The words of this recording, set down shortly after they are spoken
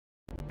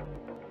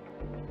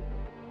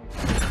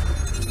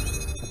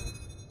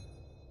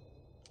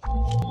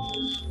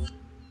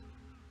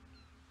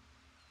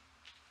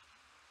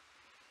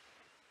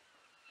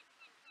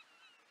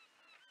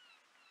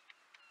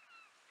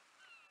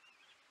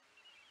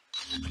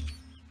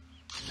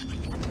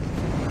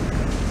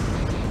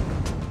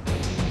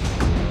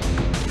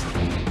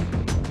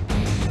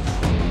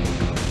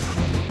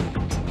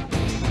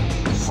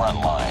Front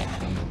line.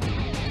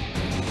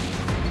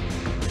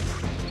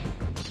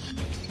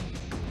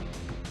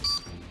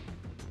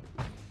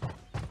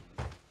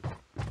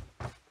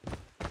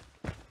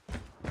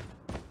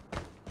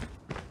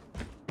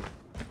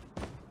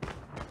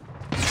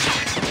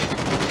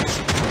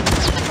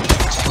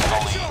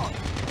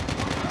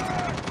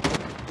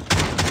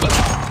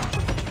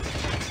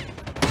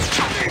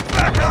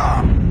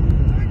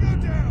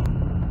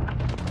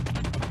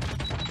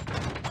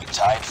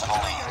 Tied for the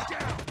lead.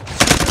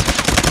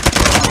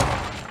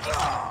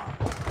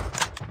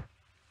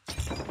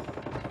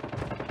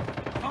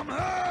 I'm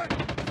hurt!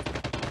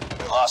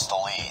 Lost the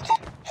lead.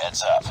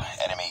 Heads up.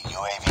 Enemy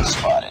UAV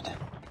spotted.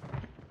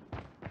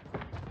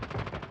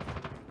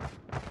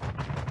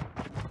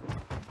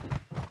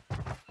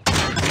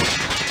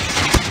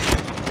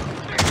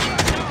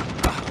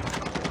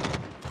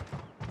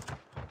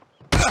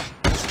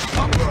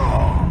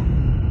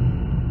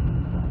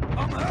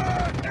 I'm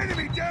hurt!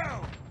 Enemy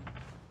down!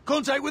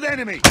 Contact with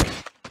enemy!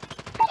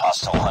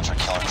 Hostile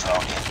hunter-killer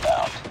drone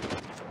inbound.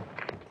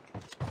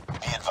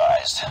 Be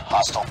advised,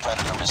 hostile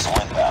Predator missile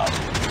inbound.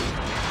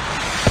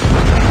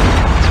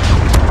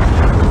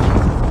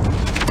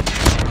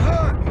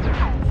 Hurt!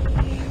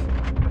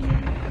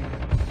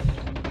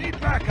 Need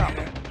backup!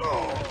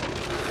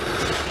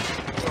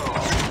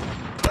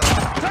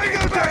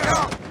 Tango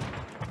down!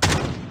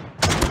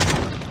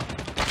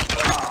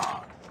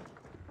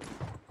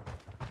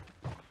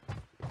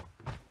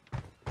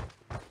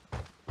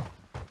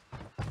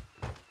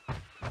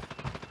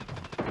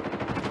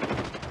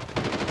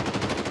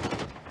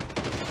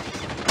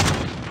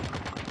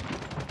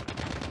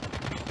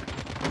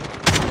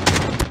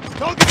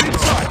 Target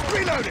inside!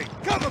 Reloading!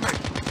 Cover me!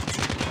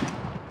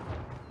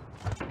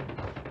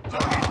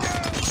 Target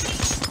down!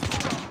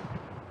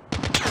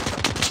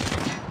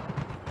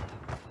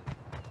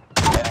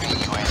 Enemy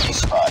UAV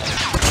spotted.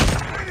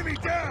 Enemy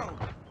down!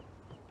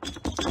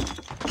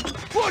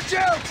 Watch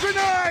out!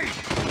 Grenade!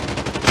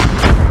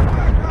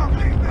 Back up!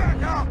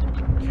 Back up!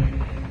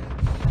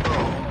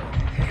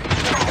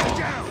 Target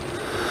down!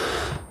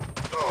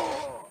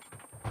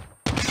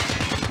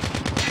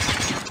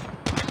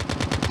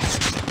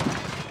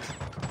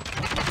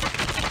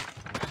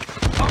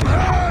 I'm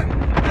hurt!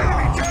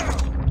 Enemy down!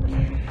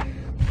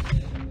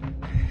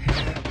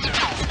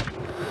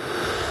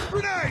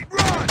 Grenade!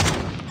 Run!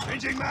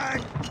 Changing mag!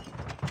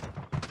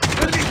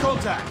 Enemy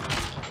contact!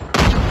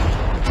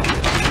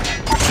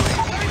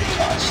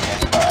 Recon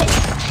standing by.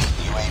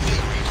 UAV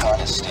recon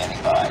is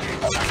standing by.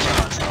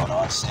 Hunter-killer drone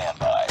on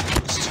standby.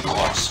 It's too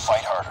close.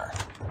 Fight harder.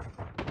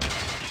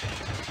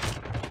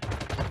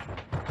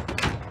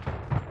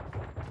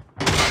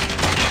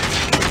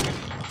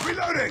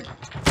 Reloading!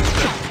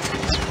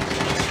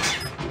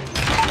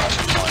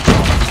 Hunter-killer drone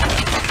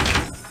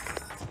deployed.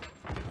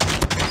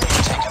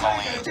 Taking the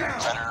lead.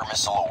 Predator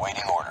missile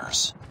awaiting orders.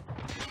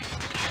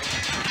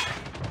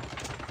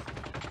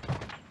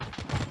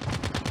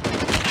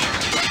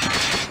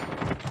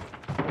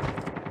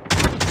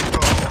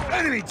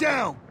 Enemy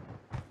down!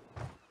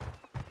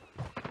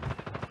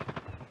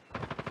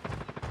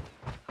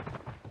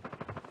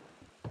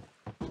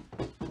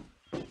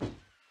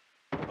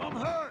 I'm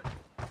hurt!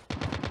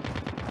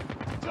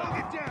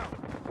 Target down!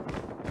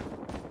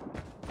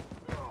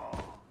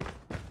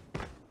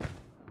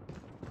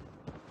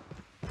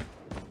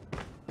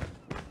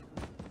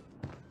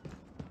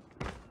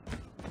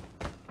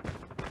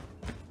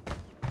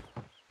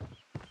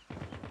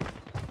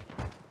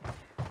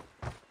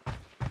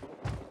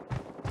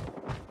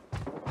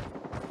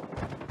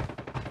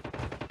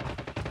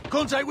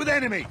 Contact with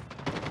enemy!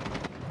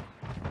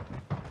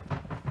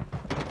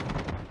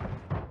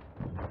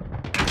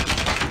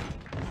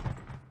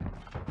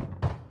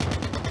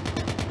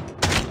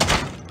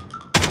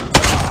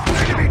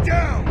 Enemy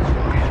down!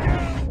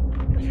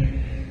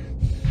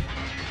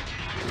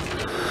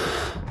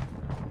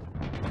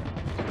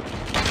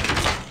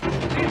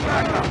 Need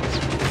backup!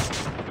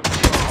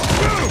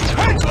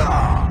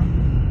 Headshot!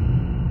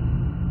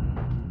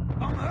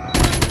 I'm hurt!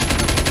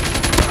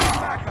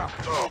 Backup!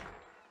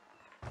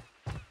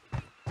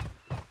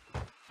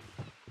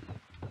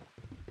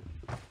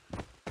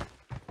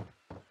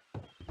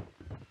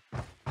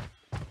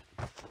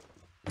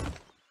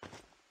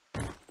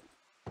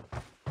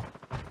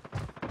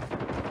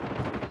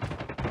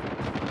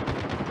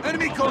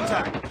 Enemy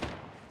contact!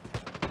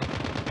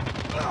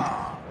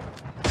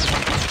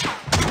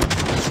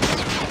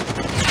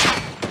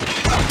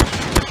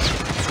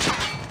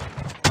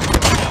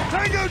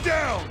 Tango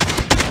down!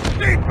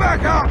 Need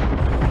backup!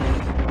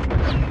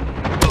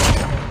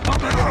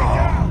 I'm enemy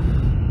down!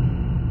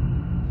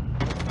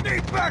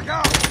 Need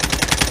backup!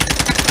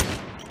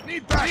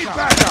 Need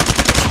backup!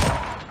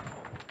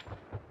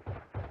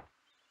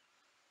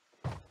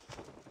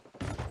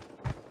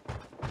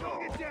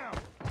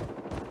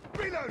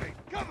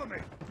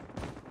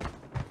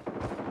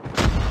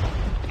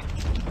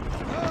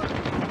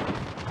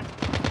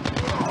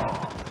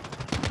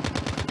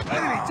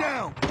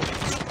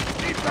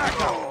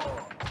 back up!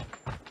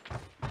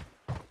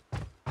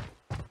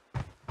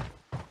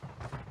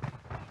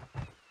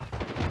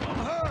 I'm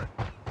hurt!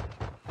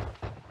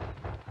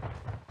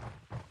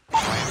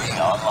 UAV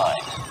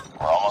online.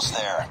 We're almost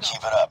there.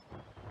 Keep it up.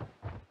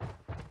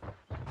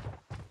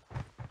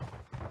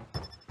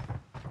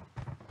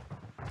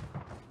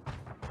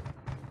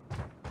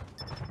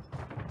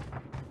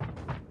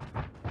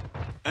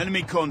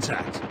 Enemy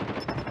contact.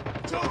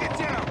 Target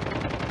down!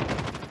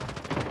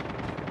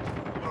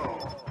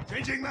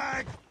 Changing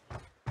mag!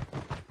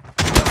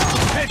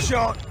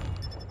 Headshot!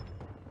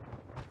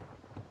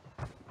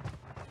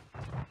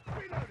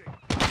 Reloading!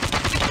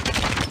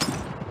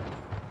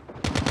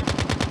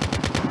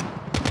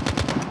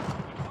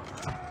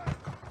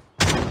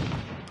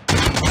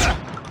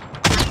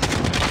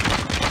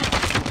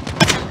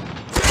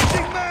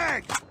 Changing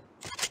mag!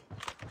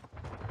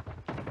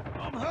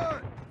 I'm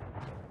hurt!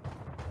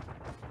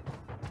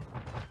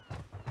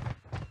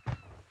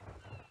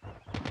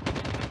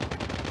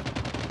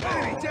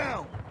 Enemy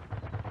down!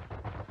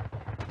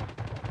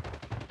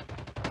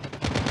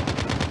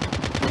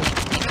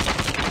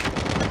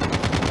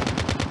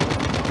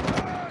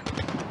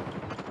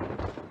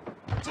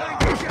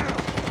 Tango down!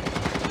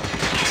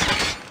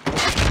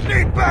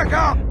 Need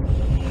backup!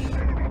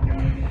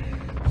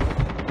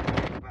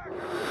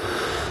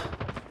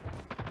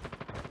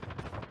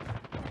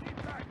 Need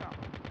backup!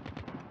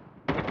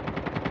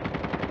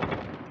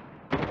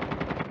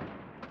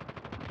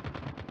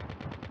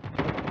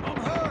 I'm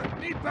hurt!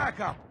 Need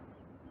backup!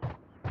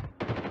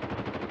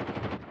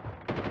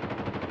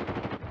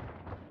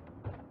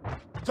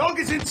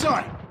 Target's in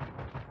sight!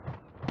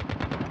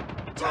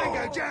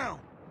 Tango down!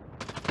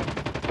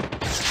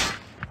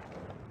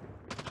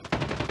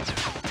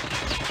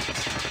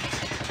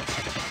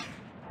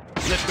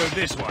 Let's go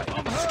this way.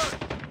 I'm hurt!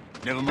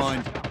 Never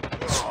mind.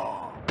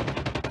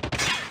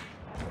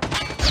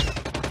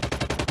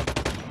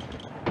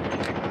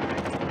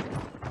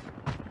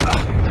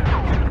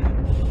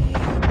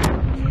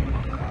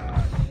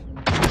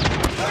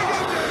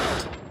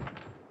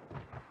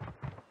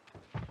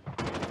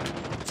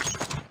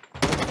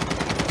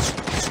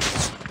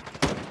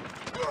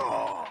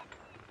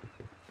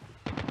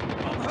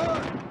 I'm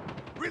hurt!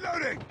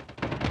 Reloading!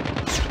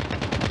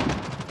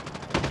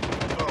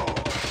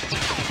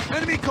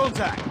 Enemy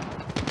contact!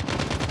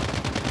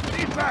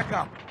 Need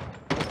backup!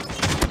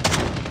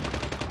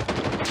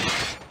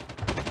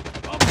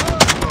 I'm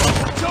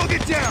hurt!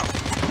 Target down!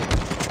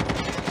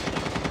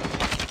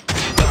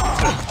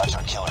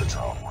 Hunter killer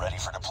drone ready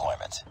for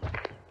deployment.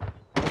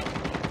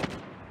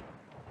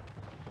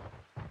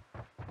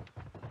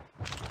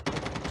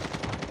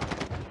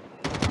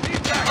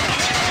 Need backup!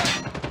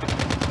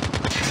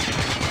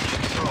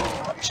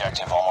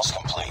 Objective almost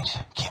complete.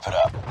 Keep it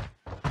up.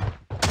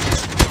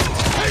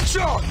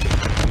 Headshot!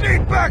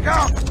 Need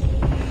backup!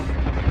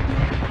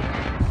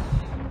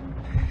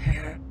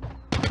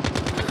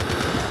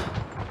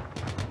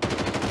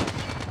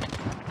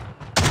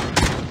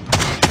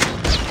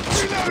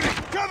 Reloading!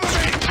 Cover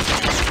me!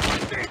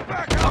 Need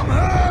backup! I'm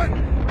hurt!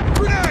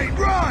 Grenade,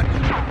 run!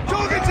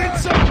 Target's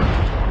inside!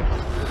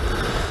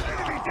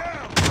 Enemy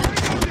down!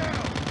 Tango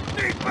down!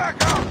 Need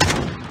backup!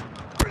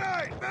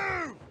 Grenade,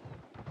 move!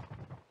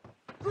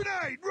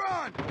 Grenade,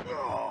 run!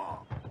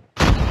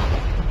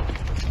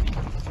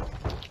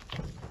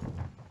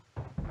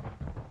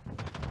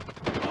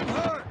 I'm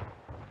hurt!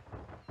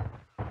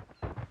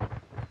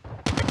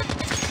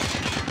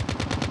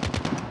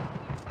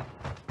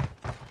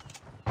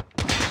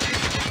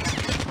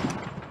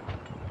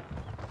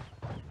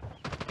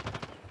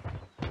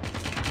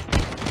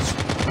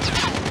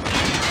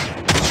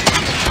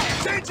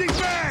 Changing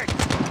back!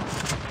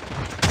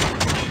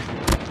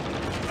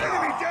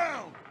 Enemy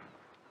down!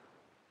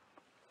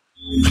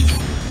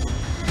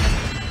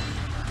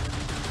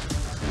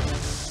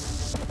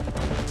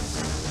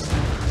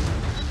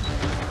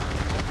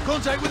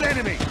 Contact with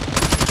enemy!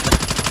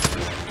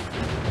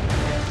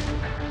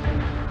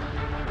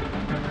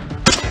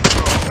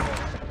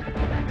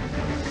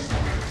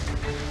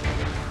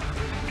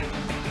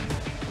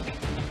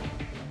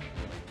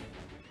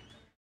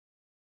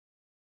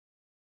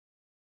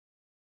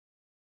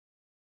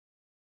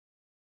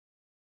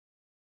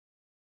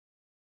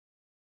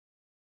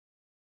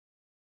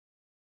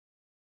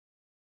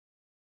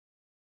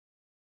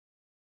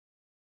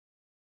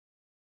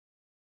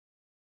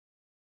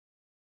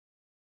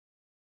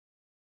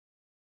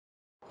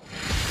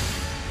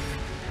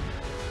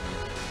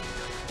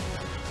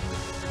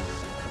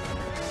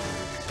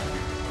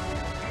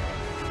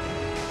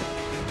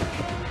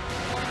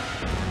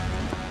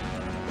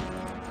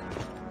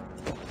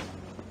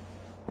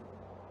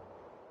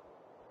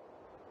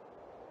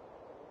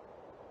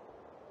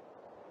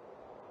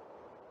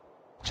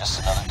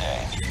 Just another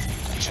day.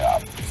 Good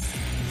job.